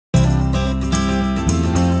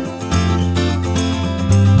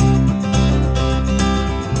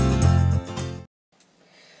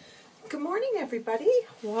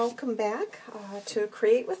Welcome back to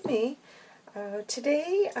Create With Me.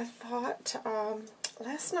 Today I thought,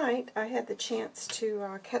 last night I had the chance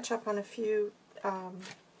to catch up on a few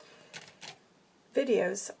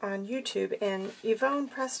videos on YouTube, and Yvonne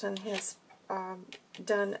Preston has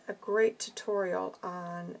done a great tutorial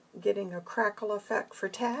on getting a crackle effect for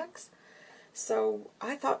tags. So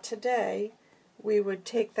I thought today we would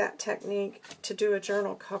take that technique to do a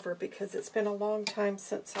journal cover, because it's been a long time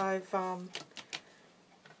since I've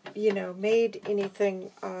made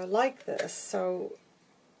anything like this. So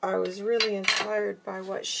I was really inspired by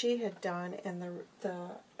what she had done, and the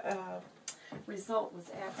result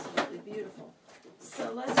was absolutely beautiful.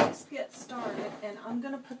 So let's just get started, and I'm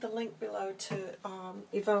going to put the link below to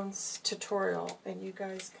Yvonne's tutorial, and you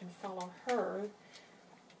guys can follow her,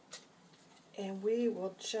 and we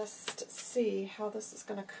will just see how this is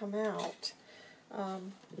going to come out.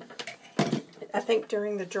 I think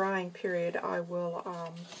during the drying period I will,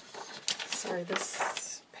 sorry,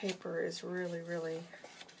 this paper is really, really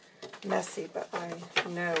messy, but I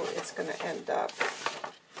know it's going to end up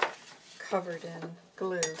covered in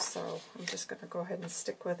glue, so I'm just going to go ahead and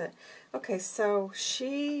stick with it. Okay, so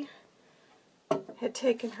she had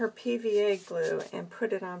taken her PVA glue and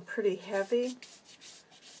put it on pretty heavy.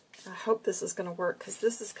 I hope this is going to work, because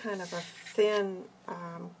this is kind of a thin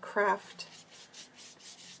craft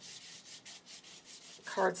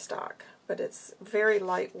cardstock, but it's very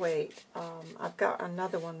lightweight. I've got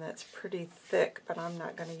another one that's pretty thick, but I'm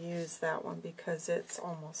not going to use that one because it's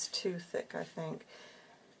almost too thick, I think.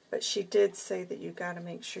 But she did say that you got to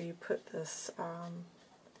make sure you put this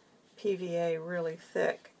PVA really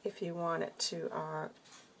thick if you want it to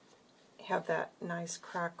have that nice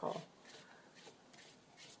crackle.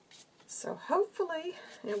 So hopefully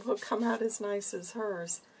it will come out as nice as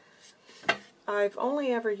hers. I've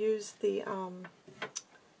only ever used the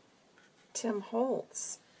Tim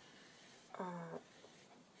Holtz.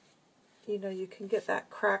 You can get that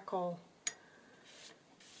crackle.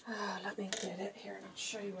 Let me get it here and I'll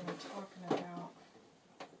show you what I'm talking about.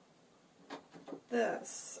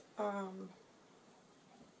 This.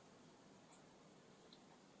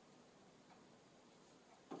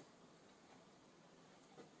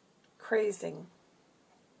 Crazing.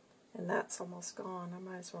 And that's almost gone. I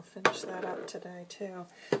might as well finish that up today too.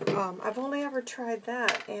 I've only ever tried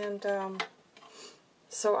that, and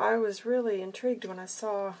so I was really intrigued when I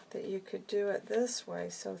saw that you could do it this way.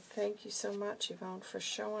 So thank you so much, Yvonne, for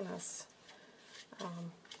showing us.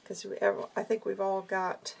 Because I think we've all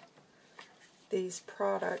got these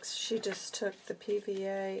products. She just took the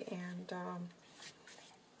PVA and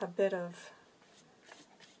a bit of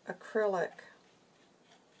acrylic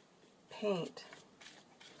paint,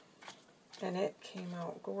 and it came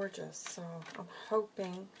out gorgeous. So I'm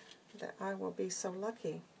hoping that I will be so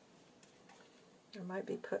lucky. I might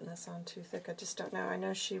be putting this on too thick. I just don't know. I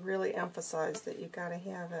know she really emphasized that you got to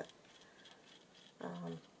have it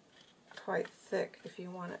quite thick if you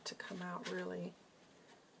want it to come out really,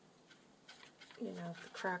 the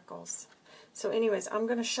crackles. So anyways, I'm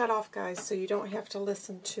going to shut off, guys, so you don't have to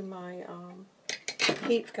listen to my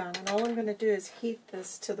heat gun. And all I'm going to do is heat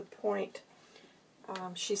this to the point,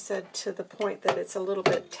 she said, to the point that it's a little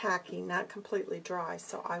bit tacky, not completely dry.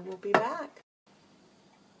 So I will be back.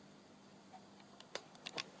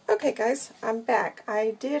 Okay, guys, I'm back.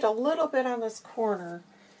 I did a little bit on this corner,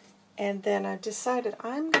 and then I decided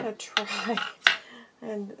I'm going to try,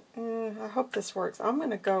 and I hope this works. I'm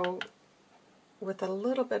going to go with a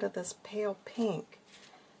little bit of this pale pink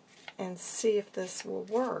and see if this will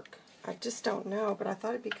work. I just don't know, but I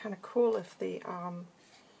thought it'd be kind of cool if the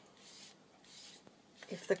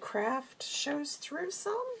craft shows through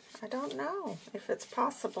some. I don't know if it's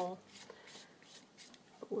possible,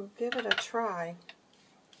 but we'll give it a try.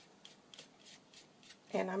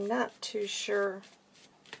 And I'm not too sure.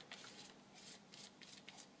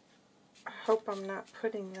 I hope I'm not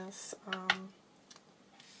putting this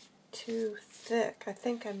too thick. I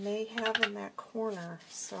think I may have in that corner,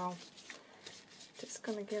 so just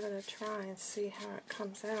going to give it a try and see how it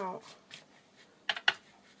comes out.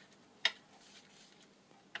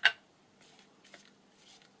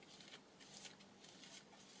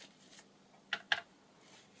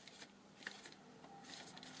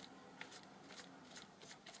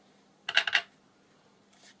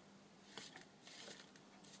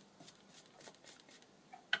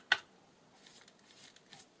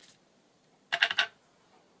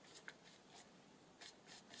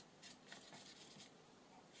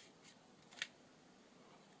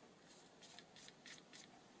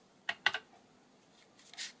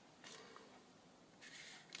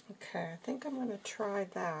 Okay, I think I'm going to try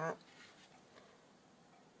that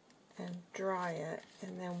and dry it,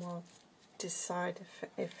 and then we'll decide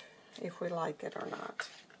if we like it or not.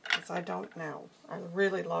 Because I don't know. I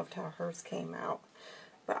really loved how hers came out.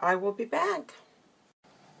 But I will be back.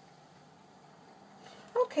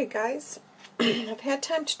 Okay, guys. I've had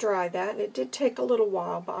time to dry that, and it did take a little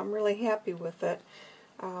while, but I'm really happy with it.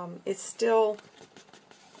 It still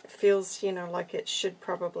feels, you know, like it should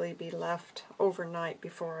probably be left overnight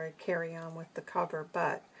before I carry on with the cover,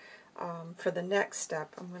 but for the next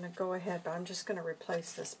step, I'm going to go ahead, but I'm just going to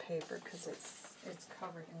replace this paper because it's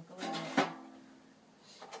covered in glue.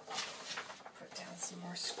 Put down some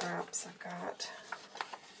more scraps I got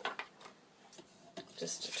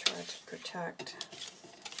just to try to protect.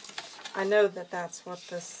 I know that that's what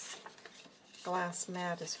this glass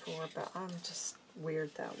mat is for, but I'm just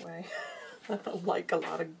weird that way. I don't like a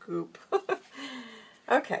lot of goop.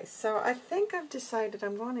 Okay, so I think I've decided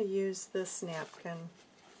I'm going to use this napkin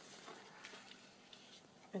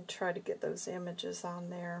and try to get those images on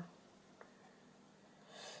there.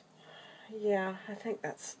 Yeah, I think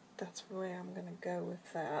that's the way I'm going to go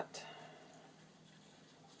with that.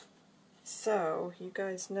 So, you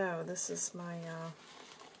guys know this is my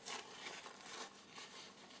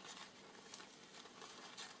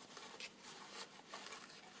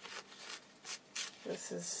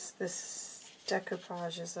this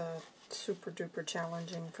decoupage is a super duper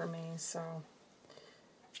challenging for me, so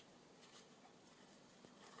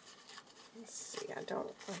let's see,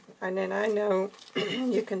 and then I know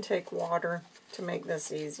you can take water to make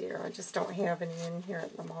this easier. I just don't have any in here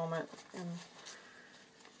at the moment, and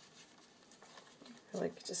I feel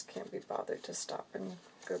like I just can't be bothered to stop and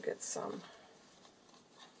go get some.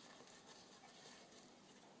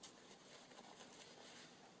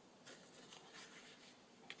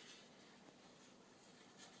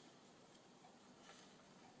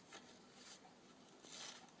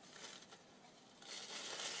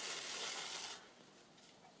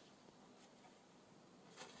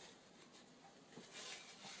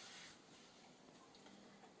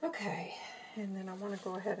 Okay, and then I want to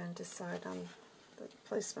go ahead and decide on the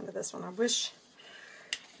placement of this one. I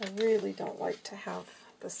really don't like to have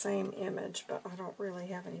the same image, but I don't really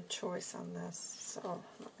have any choice on this, so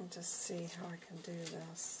let me just see how I can do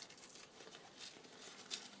this.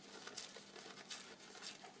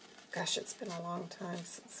 Gosh, it's been a long time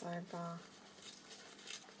since I've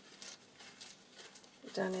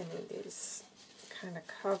done any of these kind of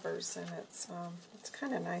covers, and it's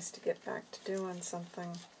kind of nice to get back to doing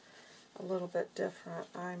something a little bit different.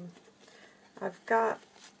 I've got,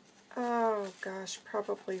 oh gosh,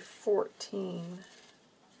 probably 14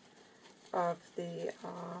 of the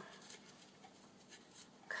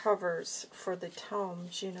covers for the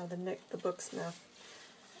tomes, you know, the Nick the Booksmith,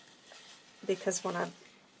 because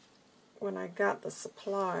when I got the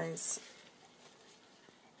supplies,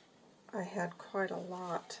 I had quite a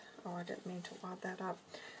lot. Oh, I didn't mean to wad that up.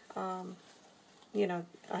 You know,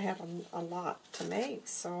 I had a lot to make,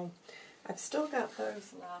 so I've still got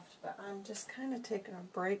those left, but I'm just kind of taking a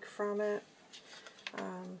break from it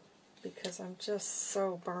because I'm just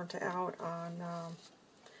so burnt out on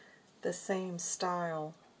the same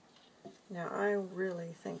style. Now, I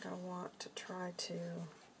really think I want to try to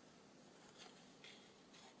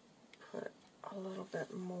put a little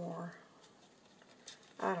bit more.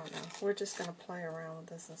 I don't know. We're just going to play around with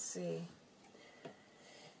this and see.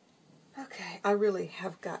 Okay, I really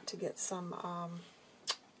have got to get some,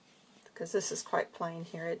 because this is quite plain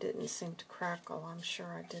here. It didn't seem to crackle. I'm sure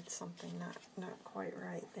I did something not quite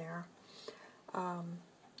right there.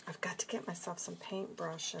 I've got to get myself some paint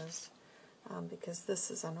brushes, because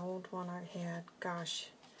this is an old one I had. Gosh,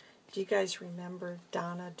 do you guys remember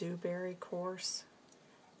Donna Dewberry course?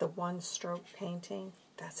 The one-stroke painting?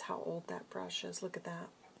 That's how old that brush is. Look at that.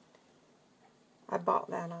 I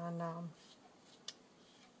bought that on,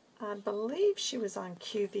 I believe she was on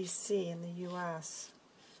QVC in the U.S.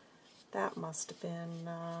 That must have been,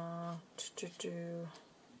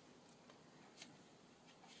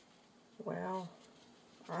 well,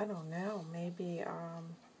 I don't know, maybe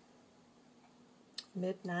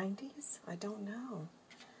mid-90s? I don't know.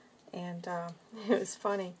 And it was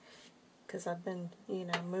funny, because I've been, you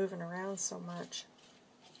know, moving around so much.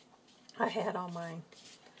 I had all my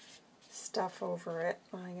stuff over at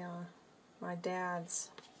my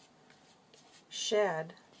dad's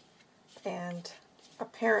shed, and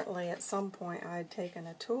apparently at some point I had taken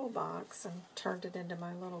a toolbox and turned it into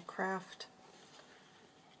my little craft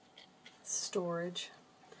storage.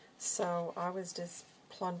 So I was just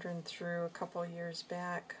plundering through a couple years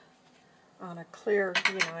back on a clear,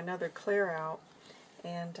 you know, another clear out,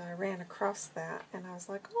 and I ran across that, and I was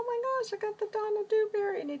like, oh my gosh, I got the Donna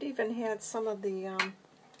Dewberry, and it even had some of the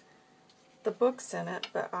the books in it,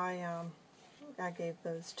 but I gave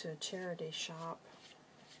those to a charity shop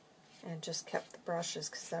and just kept the brushes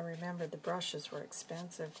because I remember the brushes were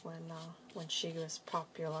expensive when she was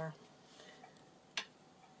popular.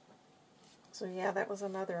 So yeah, that was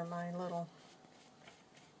another of my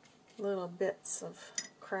little bits of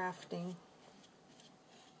crafting.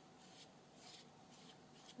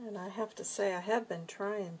 And I have to say, I have been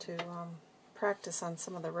trying to practice on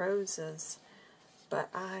some of the roses, but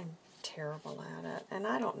I'm terrible at it. And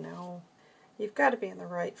I don't know. You've got to be in the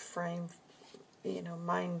right frame,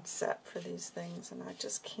 mindset for these things, and I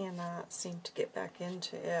just cannot seem to get back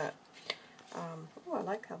into it. Oh, I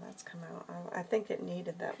like how that's come out. I think it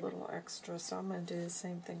needed that little extra, so I'm going to do the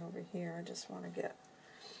same thing over here. I just want to get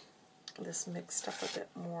this mixed up a bit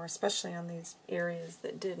more, especially on these areas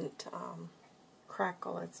that didn't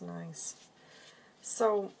crackle. It's nice.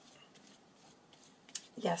 So,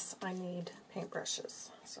 yes, I need paintbrushes,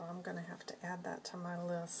 so I'm going to have to add that to my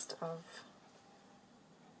list of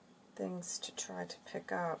things to try to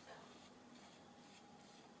pick up.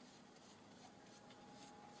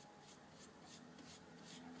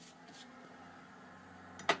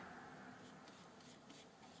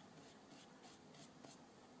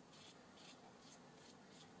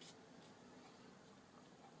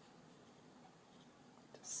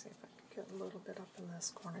 See if I can get a little bit up in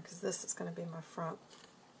this corner, because this is going to be my front,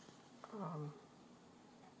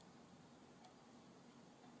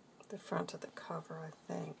 the front of the cover, I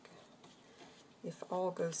think, if all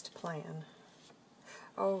goes to plan.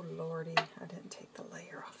 Oh lordy, I didn't take the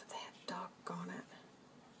layer off of that, doggone it.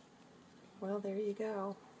 Well, there you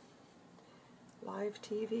go. Live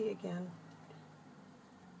TV again.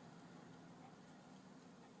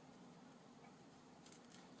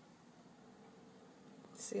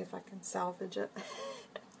 See if I can salvage it.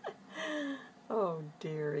 Oh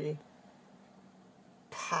dearie.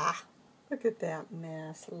 Pah! Look at that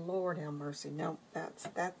mess. Lord have mercy. Nope, that's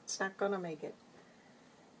not gonna make it.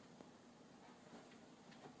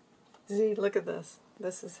 See, look at this.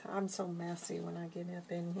 I'm so messy when I get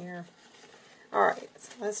up in here. Alright,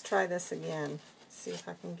 so let's try this again. See if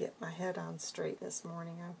I can get my head on straight this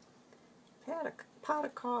morning. I've had a pot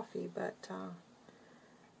of coffee, but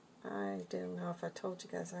I didn't know if I told you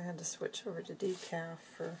guys I had to switch over to decaf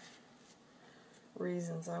for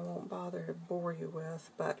reasons I won't bother to bore you with,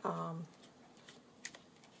 but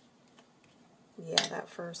yeah, that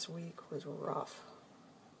first week was rough.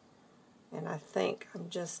 And I think I'm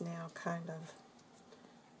just now kind of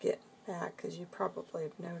getting back, because you probably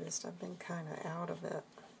have noticed I've been kind of out of it.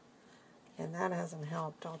 And that hasn't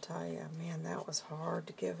helped, I'll tell you. Man, that was hard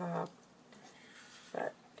to give up.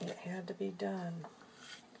 But it had to be done.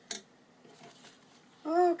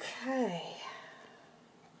 Okay.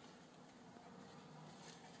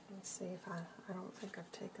 Let's see if I don't think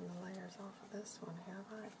I've taken the layers off of this one, have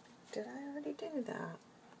I? Did I already do that?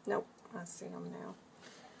 Nope, I see them now.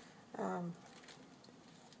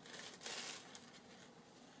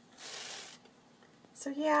 So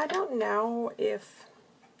yeah, I don't know if,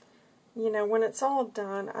 when it's all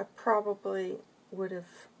done, I probably would have,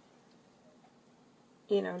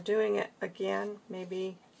 doing it again,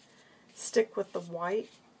 maybe stick with the white.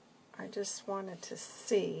 I just wanted to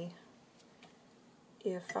see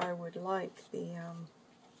if I would like the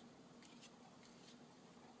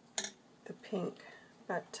pink,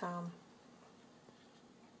 but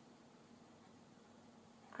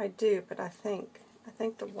I do, but I think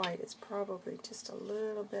the white is probably just a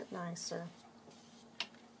little bit nicer.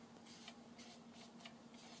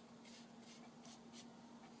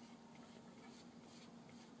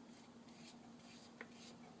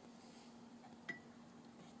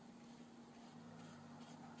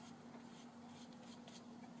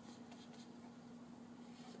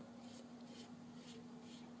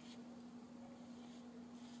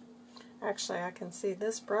 Actually, I can see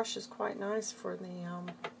this brush is quite nice for the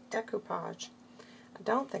decoupage. I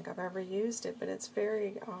don't think I've ever used it, but it's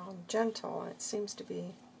very gentle, and it seems to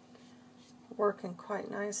be working quite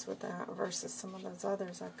nice with that versus some of those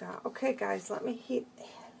others I've got. Okay, guys, let me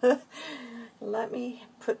let me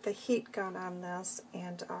put the heat gun on this,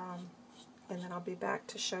 and then I'll be back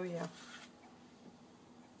to show you.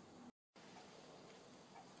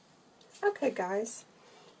 Okay, guys,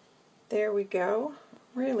 there we go.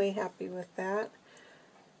 Really happy with that.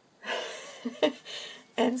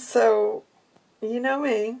 And so, you know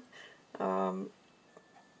me,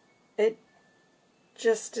 it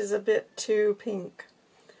just is a bit too pink.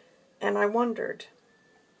 And I wondered,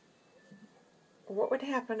 what would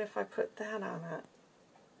happen if I put that on it?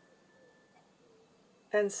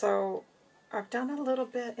 And so, I've done a little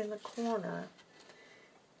bit in the corner,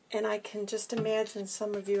 And I can just imagine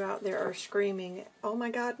some of you out there are screaming, oh my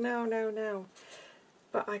God, no, no, no.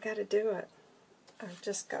 But I got to do it. I've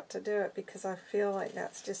just got to do it because I feel like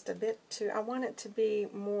that's just a bit too, I want it to be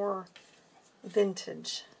more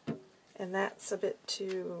vintage. And that's a bit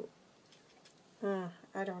too,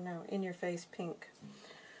 I don't know, in-your-face pink.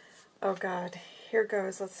 Oh God, here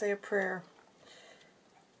goes. Let's say a prayer.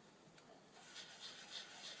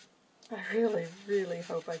 I really, really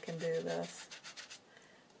hope I can do this.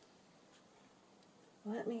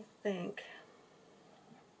 Let me think.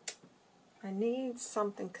 I need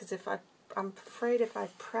something, because I'm afraid if I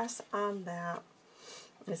press on that,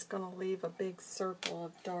 it's going to leave a big circle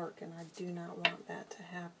of dark, and I do not want that to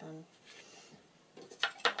happen.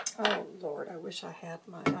 Oh, Lord, I wish I had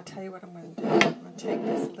mine. I'll tell you what I'm going to do. I'm going to take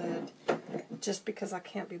this lid, just because I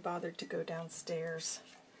can't be bothered to go downstairs.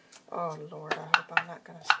 Oh, Lord, I hope I'm not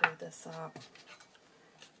going to screw this up.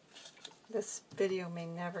 This video may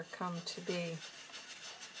never come to be.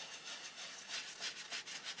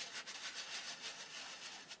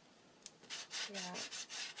 Yeah, it's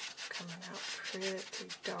coming out pretty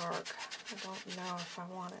dark. I don't know if I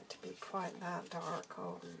want it to be quite that dark.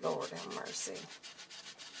 Oh, Lord have mercy.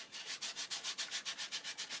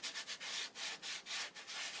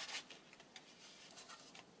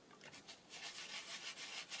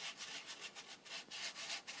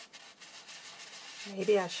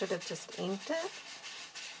 Maybe I should have just inked it?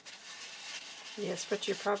 Yes, but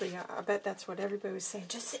you're probably, I bet that's what everybody was saying.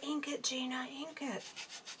 Just ink it, Gina, ink it.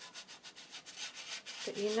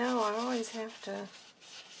 But you know, I always have to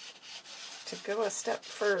go a step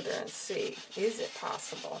further and see, is it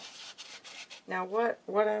possible? Now what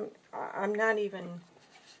I'm not even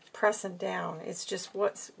pressing down, it's just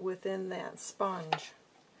what's within that sponge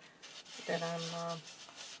that I'm,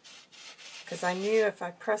 because I knew if I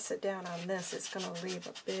press it down on this, it's going to leave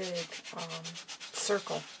a big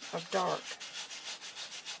circle of dark.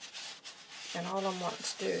 And all I'm wanting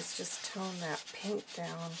to do is just tone that pink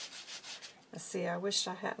down. Let's see, I wish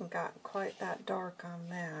I hadn't gotten quite that dark on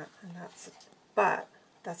that. And but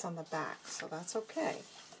that's on the back, so that's okay.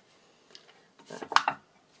 But I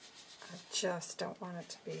just don't want it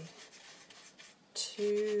to be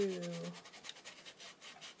too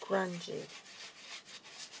grungy.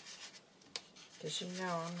 Because you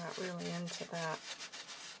know I'm not really into that.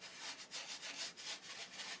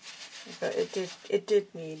 But it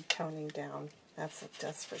did need toning down.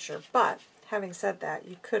 That's for sure. But having said that,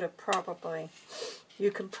 you can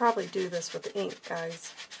probably do this with ink,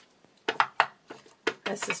 guys.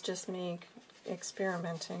 This is just me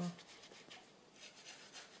experimenting.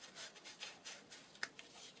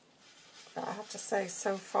 But I have to say,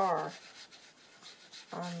 so far,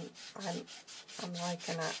 I'm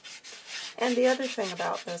liking it. And the other thing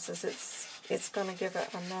about this is it's going to give it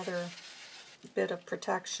another bit of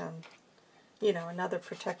protection. You know, another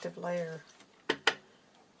protective layer.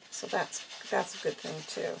 So that's a good thing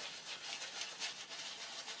too.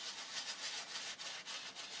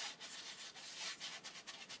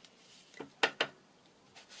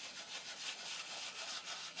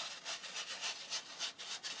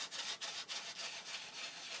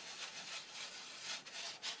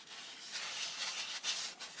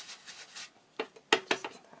 Just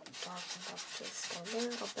get that darkened up just a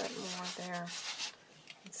little bit more there.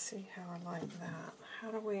 Let's see how I like that.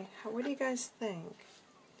 What do you guys think?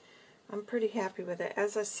 I'm pretty happy with it.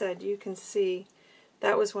 As I said, you can see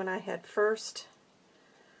that was when I had first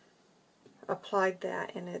applied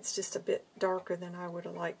that, and it's just a bit darker than I would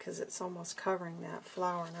have liked because it's almost covering that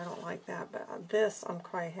flower, and I don't like that. But this I'm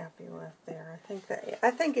quite happy with there.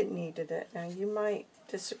 I think it needed it. Now you might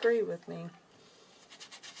disagree with me,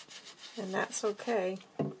 and that's okay.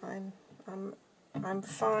 I'm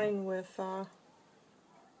fine with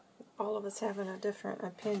all of us having a different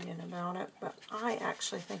opinion about it, but I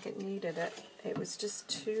actually think it needed it. It was just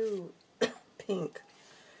too pink,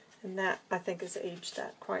 and that, I think, has aged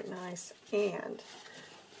that quite nice. And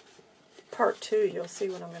part 2, you'll see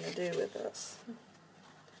what I'm going to do with this.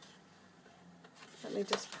 Let me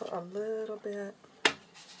just put a little bit.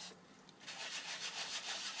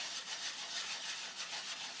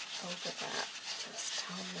 Over that. Just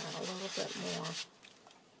tone that a little bit more.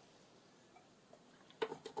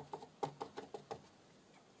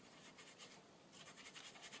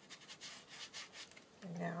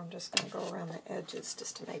 Now I'm just going to go around the edges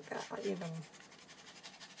just to make that even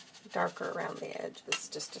darker around the edges,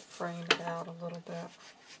 just to frame it out a little bit.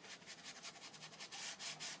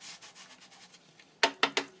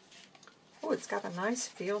 Oh, it's got a nice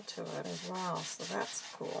feel to it as well, so that's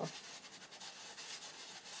cool.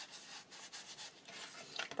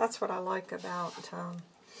 That's what I like about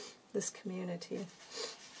this community.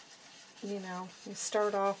 you know, you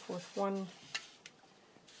start off with one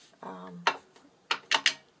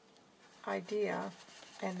idea,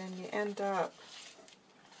 and then you end up,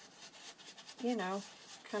 you know,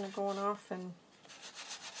 kind of going off and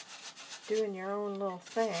doing your own little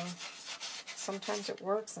thing. Sometimes it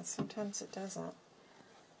works and sometimes it doesn't.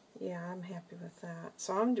 Yeah, I'm happy with that.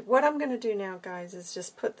 So what I'm going to do now, guys, is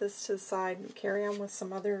just put this to the side and carry on with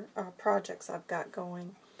some other projects I've got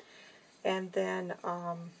going. And then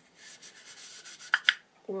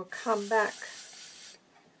we'll come back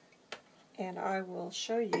and I will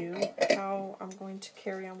show you how I'm going to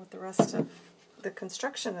carry on with the rest of the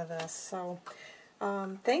construction of this. So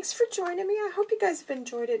thanks for joining me. I hope you guys have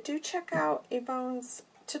enjoyed it. Do check out Yvonne's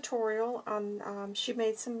tutorial on she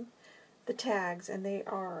made the tags, and they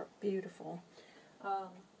are beautiful.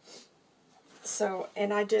 So,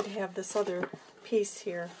 and I did have this other piece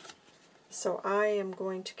here, so I am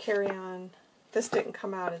going to carry on. This didn't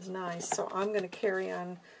come out as nice, so I'm going to carry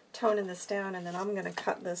on toning this down, and then I'm going to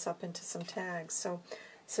cut this up into some tags.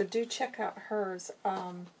 So do check out hers,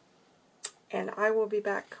 and I will be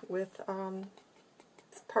back with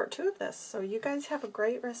part 2 of this. So you guys have a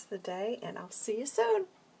great rest of the day, and I'll see you soon.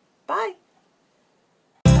 Bye!